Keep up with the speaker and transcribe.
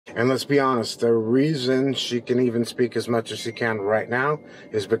And let's be honest, the reason she can even speak as much as she can right now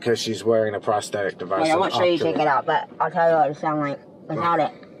is because she's wearing a prosthetic device. Wait, I won't show you take it out, but I'll tell you what it sounds like without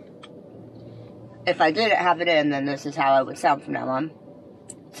it. If I didn't have it in, then this is how it would sound from now on.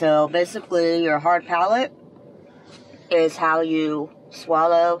 So basically, your hard palate is how you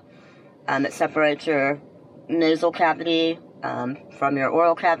swallow. It separates your nasal cavity from your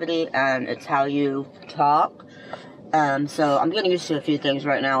oral cavity, and it's how you talk. So I'm getting used to a few things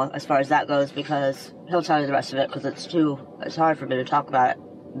right now as far as that goes, because he'll tell you the rest of it, because it's hard for me to talk about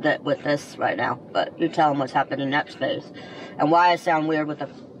it with this right now. But you tell him what's happening next phase and why I sound weird with the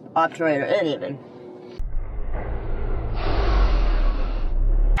obturator in even.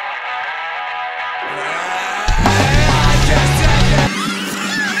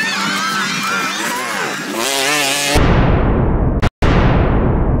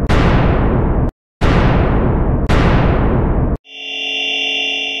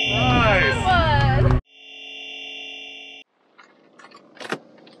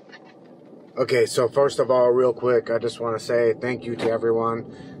 Okay, so first of all, real quick, I just want to say thank you to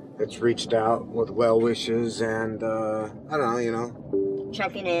everyone that's reached out with well wishes and, I don't know, you know.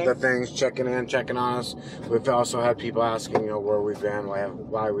 Checking in. The things, checking in, checking on us. We've also had people asking, you know, where we've been,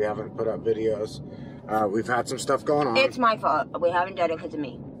 why we haven't put up videos. We've had some stuff going on. It's my fault. We haven't done it because of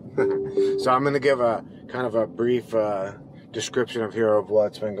me. So I'm going to give a kind of a brief description of here of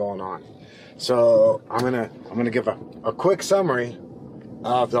what's been going on. So I'm gonna give a quick summary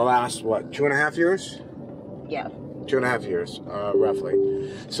of the last, what, 2.5 years? Yeah. 2.5 years,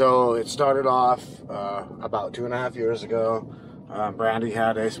 roughly. So it started off about 2.5 years ago. Brandi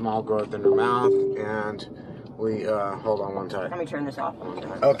had a small growth in her mouth, and we, hold on one time. Let me turn this off.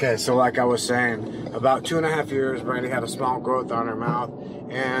 Okay, so like I was saying, about 2.5 years, Brandi had a small growth on her mouth,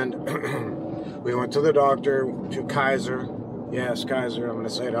 and we went to the doctor, to Kaiser. Yes, Kaiser, I'm going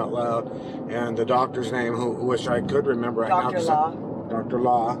to say it out loud. And the doctor's name, who wish I could remember right now. Dr. Law. Dr.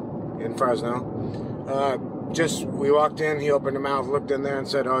 Law in Fresno. We walked in, he opened his mouth, looked in there and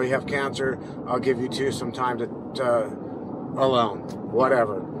said, oh, you have cancer. I'll give you some time to alone.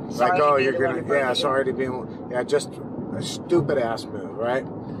 Whatever. Sorry like, oh, you're going to, yeah, sorry to be, yeah, just a stupid ass move, right?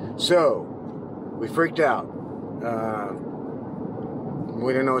 So, we freaked out.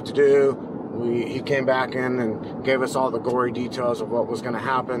 We didn't know what to do. He came back in and gave us all the gory details of what was going to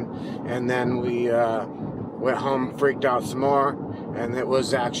happen. And then we went home, freaked out some more. And it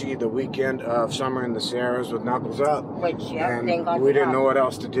was actually the weekend of Summer in the Sierras with Knuckles Up. Which, yeah, and thank God we for didn't that. know what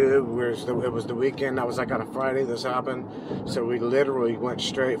else to do. It was the weekend. That was like on a Friday this happened. So we literally went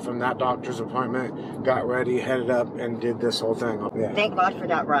straight from that doctor's appointment, got ready, headed up, and did this whole thing. Yeah. Thank God for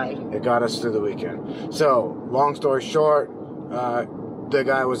that ride. It got us through the weekend. So, long story short, the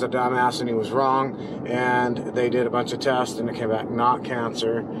guy was a dumbass and he was wrong, and they did a bunch of tests and it came back not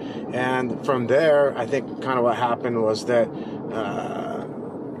cancer. And from there, I think kind of what happened was that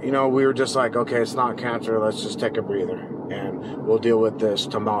you know, we were just like, okay, it's not cancer, let's just take a breather and we'll deal with this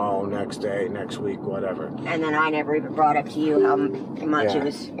tomorrow, next day, next week, whatever. And then I never even brought up to you how much it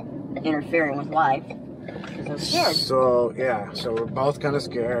was interfering with life. Because I was scared. So, yeah, so we're both kind of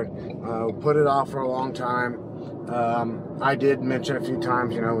scared. We put it off for a long time. I did mention a few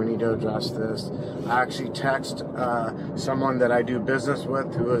times, you know, we need to address this. I actually texted someone that I do business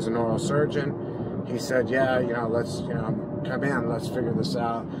with who is an oral surgeon. He said, yeah, you know, let's, you know, come in, let's figure this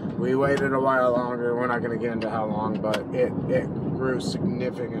out. We waited a while longer. We're not going to get into how long, but it grew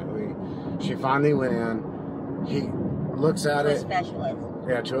significantly. She finally went in. He looks at it. To a specialist.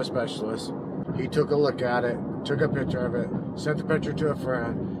 Yeah, to a specialist. He took a look at it, took a picture of it, sent the picture to a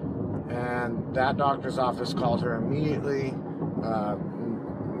friend, and that doctor's office called her immediately,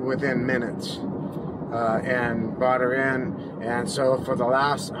 within minutes, and brought her in. And so for the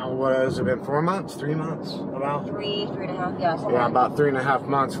last, what has it been, 4 months, 3 months? About 3.5, yeah. Yeah, about 3.5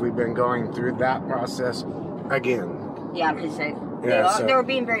 months we've been going through that process again. Yeah, because they were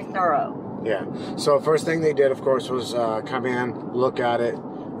being very thorough. Yeah. So first thing they did, of course, was come in, look at it,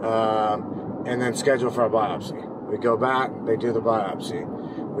 and then schedule for a biopsy. We go back, they do the biopsy.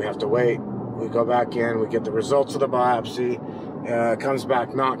 We have to wait. We go back in, we get the results of the biopsy. Comes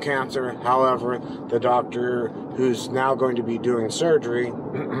back not cancer. However, the doctor who's now going to be doing surgery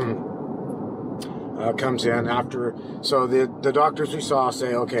comes in after. So the doctors we saw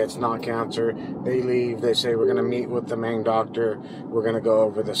say, okay, it's not cancer. They leave. They say, we're going to meet with the main doctor. We're going to go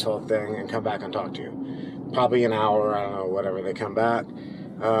over this whole thing and come back and talk to you. Probably an hour, I don't know, whatever. They come back.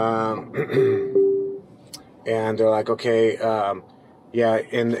 And they're like, okay, yeah,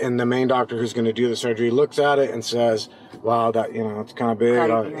 and the main doctor who's going to do the surgery looks at it and says, wow, that, you know, it's kind of big,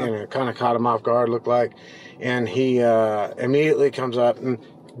 and it kind of caught him off guard, looked like. And he immediately comes up and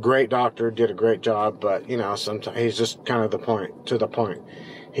great doctor, did a great job, but you know, sometimes he's just kind of to the point.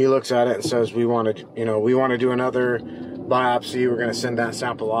 He looks at it and says, we want to do another biopsy. We're going to send that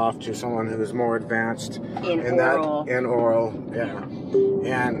sample off to someone who is more advanced in oral. Yeah.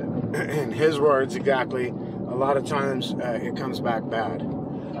 And in his words, exactly, a lot of times it comes back bad.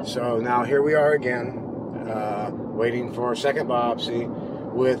 So now here we are again, waiting for a second biopsy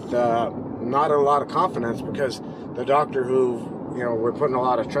with not a lot of confidence, because the doctor who we're putting a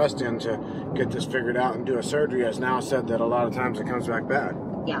lot of trust in to get this figured out and do a surgery has now said that a lot of times it comes back bad.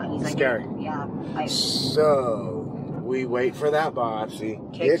 Yeah, he's like, scary. Yeah. So we wait for that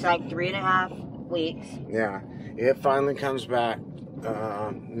biopsy. Takes like 3.5 weeks. Yeah, it finally comes back,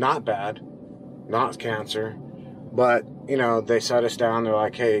 not bad, not cancer, but they set us down. They're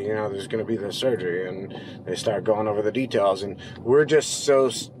like, hey, there's going to be this surgery, and they start going over the details, and we're just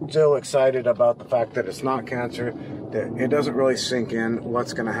still excited about the fact that it's not cancer, that it doesn't really sink in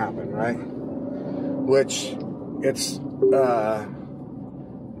what's going to happen, right? Which it's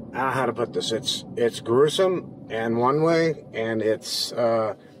I don't know how to put this. It's gruesome in one way, and it's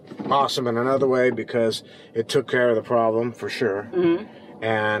awesome in another way, because it took care of the problem for sure.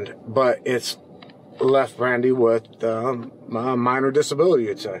 Mm-hmm. But it's left Brandi with a minor disability,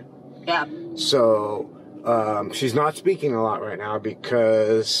 you'd say. Yeah. So she's not speaking a lot right now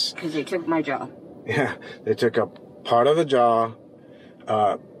because they took my jaw. Yeah, they took a part of the jaw,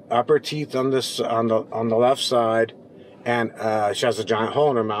 upper teeth on the left side, and she has a giant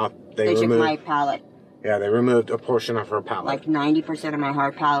hole in her mouth. They took my palate. Yeah, they removed a portion of her palate. Like 90% of my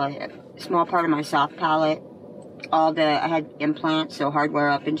hard palate, a small part of my soft palate. I had implants, so hardware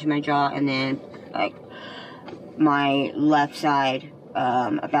up into my jaw, and then like my left side,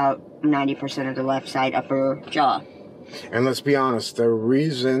 about 90% of the left side upper jaw. And let's be honest, the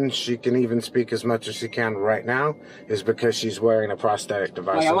reason she can even speak as much as she can right now is because she's wearing a prosthetic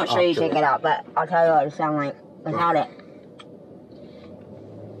device. Wait, I won't show you take it out, but I'll tell you what it sounds like without it.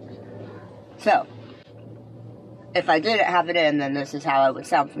 So, if I didn't have it in, then this is how it would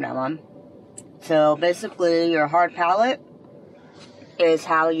sound from now on. So, basically, your hard palate is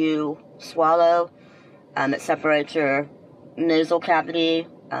how you swallow. It separates your nasal cavity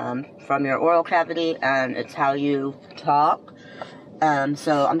from your oral cavity, and it's how you talk.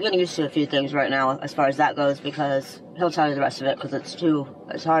 So, I'm getting used to a few things right now as far as that goes, because he'll tell you the rest of it, because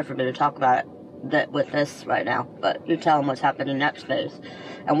it's hard for me to talk about it with this right now. But you tell him what's happening next phase.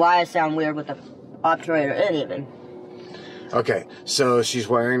 And why I sound weird with the obturator in even. Okay, so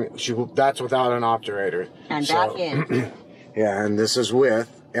that's without an obturator. And back in. Yeah, and this is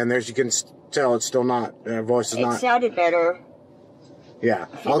with, and as you can tell, it's still not, her voice is not. It sounded better. Yeah,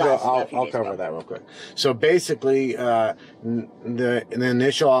 I'll cover that real quick. So basically, the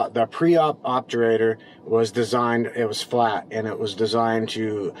pre-op obturator was designed, it was flat, and it was designed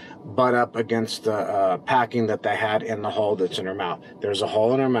to butt up against the packing that they had in the hole that's in her mouth. There's a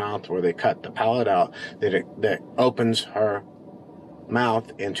hole in her mouth where they cut the palate out that opens her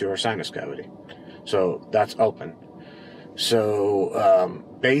mouth into her sinus cavity. So that's open. So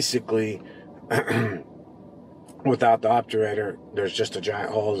basically, without the obturator, there's just a giant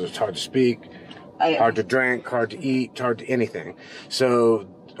hole. It's hard to speak, hard to drink, hard to eat, hard to anything. So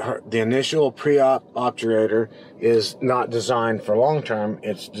the initial pre-op obturator is not designed for long-term.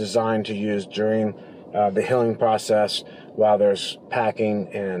 It's designed to use during the healing process while there's packing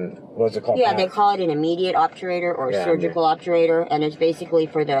and, what's it called? Yeah, they call it an immediate obturator or surgical obturator, and it's basically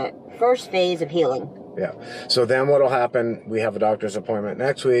for the first phase of healing. Yeah. So then what'll happen, we have a doctor's appointment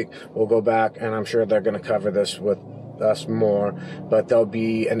next week. We'll go back, and I'm sure they're going to cover this with us more, but there'll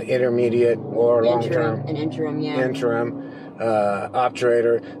be an intermediate or long-term. Interim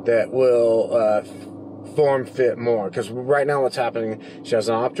obturator that will form fit more. Because right now what's happening, she has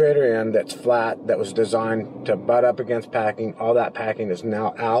an obturator in that's flat, that was designed to butt up against packing. All that packing is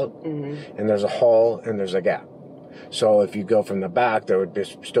now out, and there's a hole and there's a gap. So if you go from the back, there would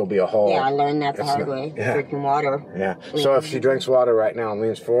still be a hole. Yeah, I learned that the hard way. Yeah. Drinking water. Yeah. So if she drinks water right now and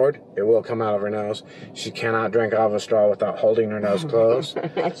leans forward, it will come out of her nose. She cannot drink out of a straw without holding her nose closed.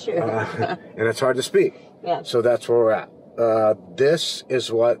 That's true. And it's hard to speak. Yeah. So that's where we're at. This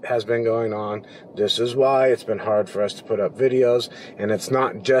is what has been going on. This is why it's been hard for us to put up videos. And it's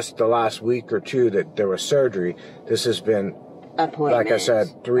not just the last week or two that there was surgery. This has been, like I said,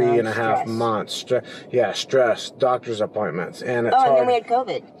 3.5 months. Stress, doctor's appointments. And it's hard. And then we had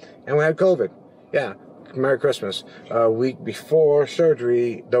COVID. And we had COVID. Yeah. Merry Christmas. A week before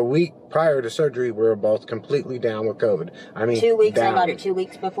surgery, the week prior to surgery, we were both completely down with COVID. I mean, 2 weeks. down. I got it 2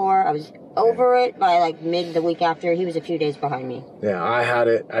 weeks before. I was over it by like mid the week after. He was a few days behind me. Yeah,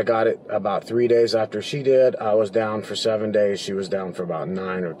 I got it about 3 days after she did. I was down for 7 days. She was down for about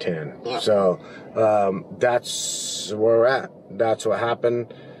 9 or 10. Yeah. So that's where we're at. That's what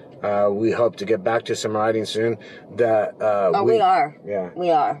happened. We hope to get back to some riding soon. That we are. Yeah, we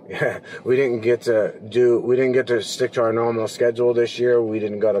are. Yeah, we didn't get to stick to our normal schedule this year. We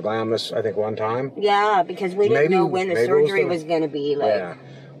didn't go to Glamis, I think, one time. Yeah, because we didn't know when the surgery was going to be. Like, yeah.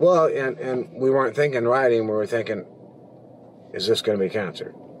 Well, and we weren't thinking riding. We were thinking, is this going to be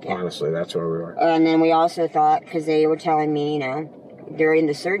cancer? Yeah. Honestly, that's where we were. And then we also thought, because they were telling me, during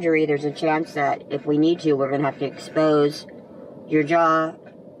the surgery, there's a chance that if we need to, we're going to have to expose your jaw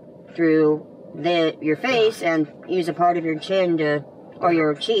through your face and use a part of your chin or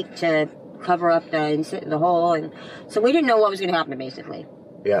your cheek to cover up the hole. And so we didn't know what was going to happen, basically.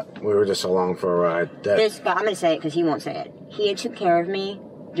 Yeah, we were just along for a ride. This guy, I'm going to say it because he won't say it. He took care of me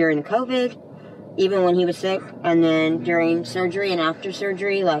during the COVID, even when he was sick, and then during surgery and after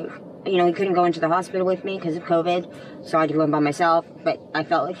surgery, he couldn't go into the hospital with me because of COVID, so I had to go in by myself, but I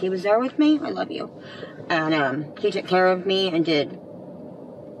felt like he was there with me. I love you. And he took care of me and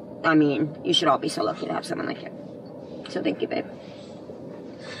you should all be so lucky to have someone like him. So thank you, babe.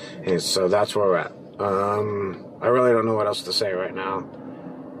 And so that's where we're at. I really don't know what else to say right now,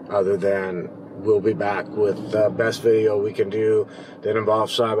 other than we'll be back with the best video we can do that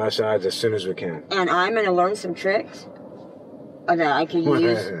involves side-by-sides as soon as we can. And I'm going to learn some tricks that I can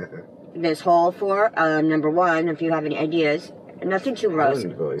use this haul for. Number one, if you have any ideas, nothing too gross. I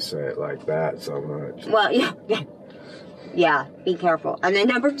wouldn't really say it like that so much. Well, yeah. Yeah, be careful. And then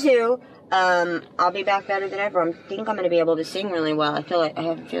number two, I'll be back better than ever. I think I'm going to be able to sing really well. I feel like I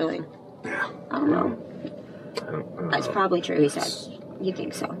have a feeling. Yeah. I don't know. That's probably true, he said. You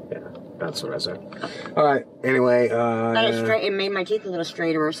think so? Yeah, that's what I said. All right. Anyway, it made my teeth a little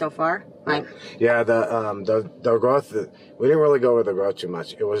straighter so far. Yeah, the growth. We didn't really go over the growth too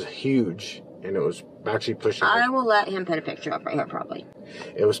much. It was huge, and it was actually pushing. I will let him put a picture up right here, probably.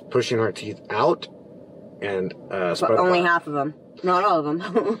 It was pushing her teeth out, and but only half of them, not all of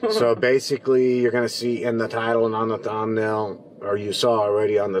them. So basically, you're gonna see in the title and on the thumbnail, or you saw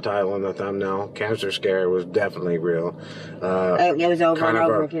already on the title and the thumbnail, cancer scare was definitely real. It was over and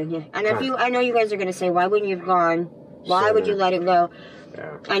over again. Yeah. And I know you guys are gonna say, why wouldn't you have gone? Why would you let it go?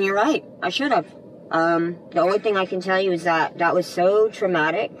 Yeah. And you're right. I should have. The only thing I can tell you is that was so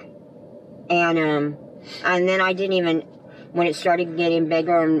traumatic, and then I didn't even, when it started getting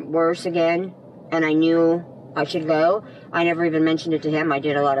bigger and worse again, and I knew I should go, I never even mentioned it to him. I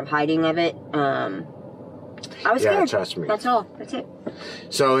did a lot of hiding of it. I was scared. Trust me. That's all. That's it.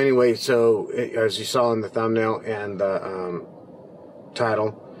 So anyway, as you saw in the thumbnail and the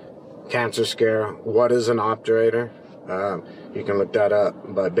title, cancer scare. What is an obturator? You can look that up,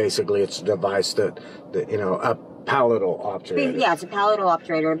 but basically it's a device that a palatal obturator. Yeah, it's a palatal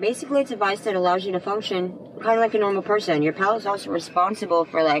obturator. Basically, it's a device that allows you to function kind of like a normal person. Your palate's also responsible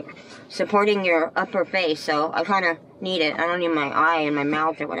for supporting your upper face, so I kind of need it. I don't need my eye and my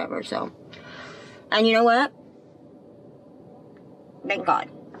mouth or whatever. So, and you know what? Thank God.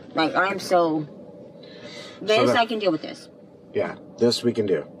 I'm so. I can deal with this. Yeah, this we can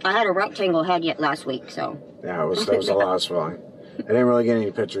do. I had a rectangle head last week, so. Yeah, that was a lot of swelling. I didn't really get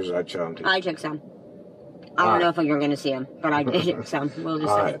any pictures. I'd show them to you. I took some. I don't know if you're going to see them, but I did some. We'll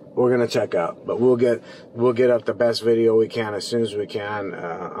just say. We're going to check out, but we'll get up the best video we can as soon as we can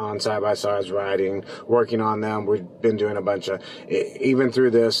on side-by-sides riding, working on them. We've been doing a bunch of, even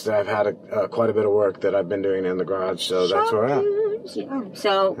through this, I've had quite a bit of work that I've been doing in the garage, so that's where we're at. Yeah.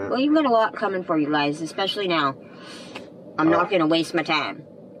 So, well, you've got a lot coming for you guys, especially now. I'm not going to waste my time.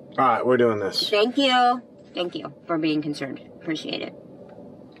 All right, we're doing this. Thank you. Thank you for being concerned. Appreciate it.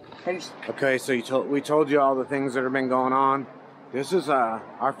 Peace. Okay, so we told you all the things that have been going on. This is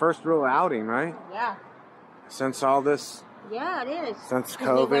our first real outing, right? Yeah. Since all this. Yeah, it is. Since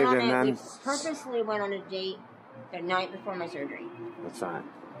COVID, we purposely went on a date the night before my surgery. That's right.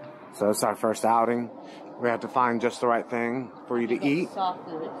 So it's our first outing. We have to find just the right thing for you to eat.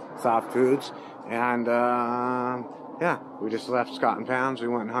 Soft foods. And yeah, we just left Scott and Pam's. We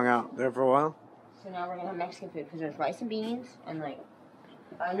went and hung out there for a while. So now we're gonna have Mexican food because there's rice and beans and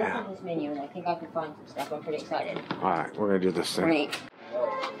I looked at this menu and I think I could find some stuff. I'm pretty excited. All right, we're gonna do this thing. Great.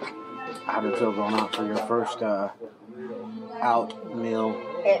 How did it feel going out for your first out meal?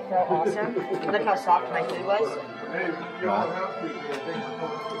 It felt awesome. Look how soft my food was.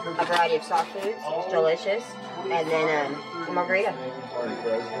 A variety of soft foods. It's delicious. And then a margarita.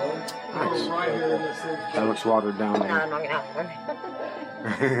 Nice. That looks watered down. No, I'm not going to have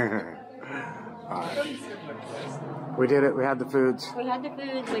one. We did it. We had the foods. We had the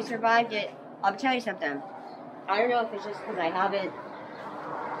foods. We survived it. I'll tell you something. I don't know if it's just because I haven't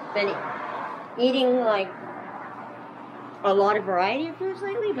been eating like a lot of variety of foods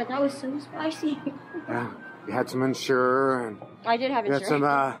lately, but that was so spicy. Yeah, you had some Ensure and I did have you had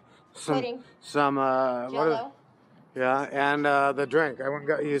Ensure. some Jello. Yeah, and the drink. I went and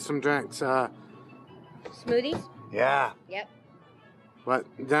got you some drinks. Smoothies? Yeah. Yep. But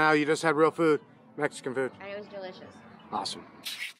now you just had real food, Mexican food. And it was delicious. Awesome.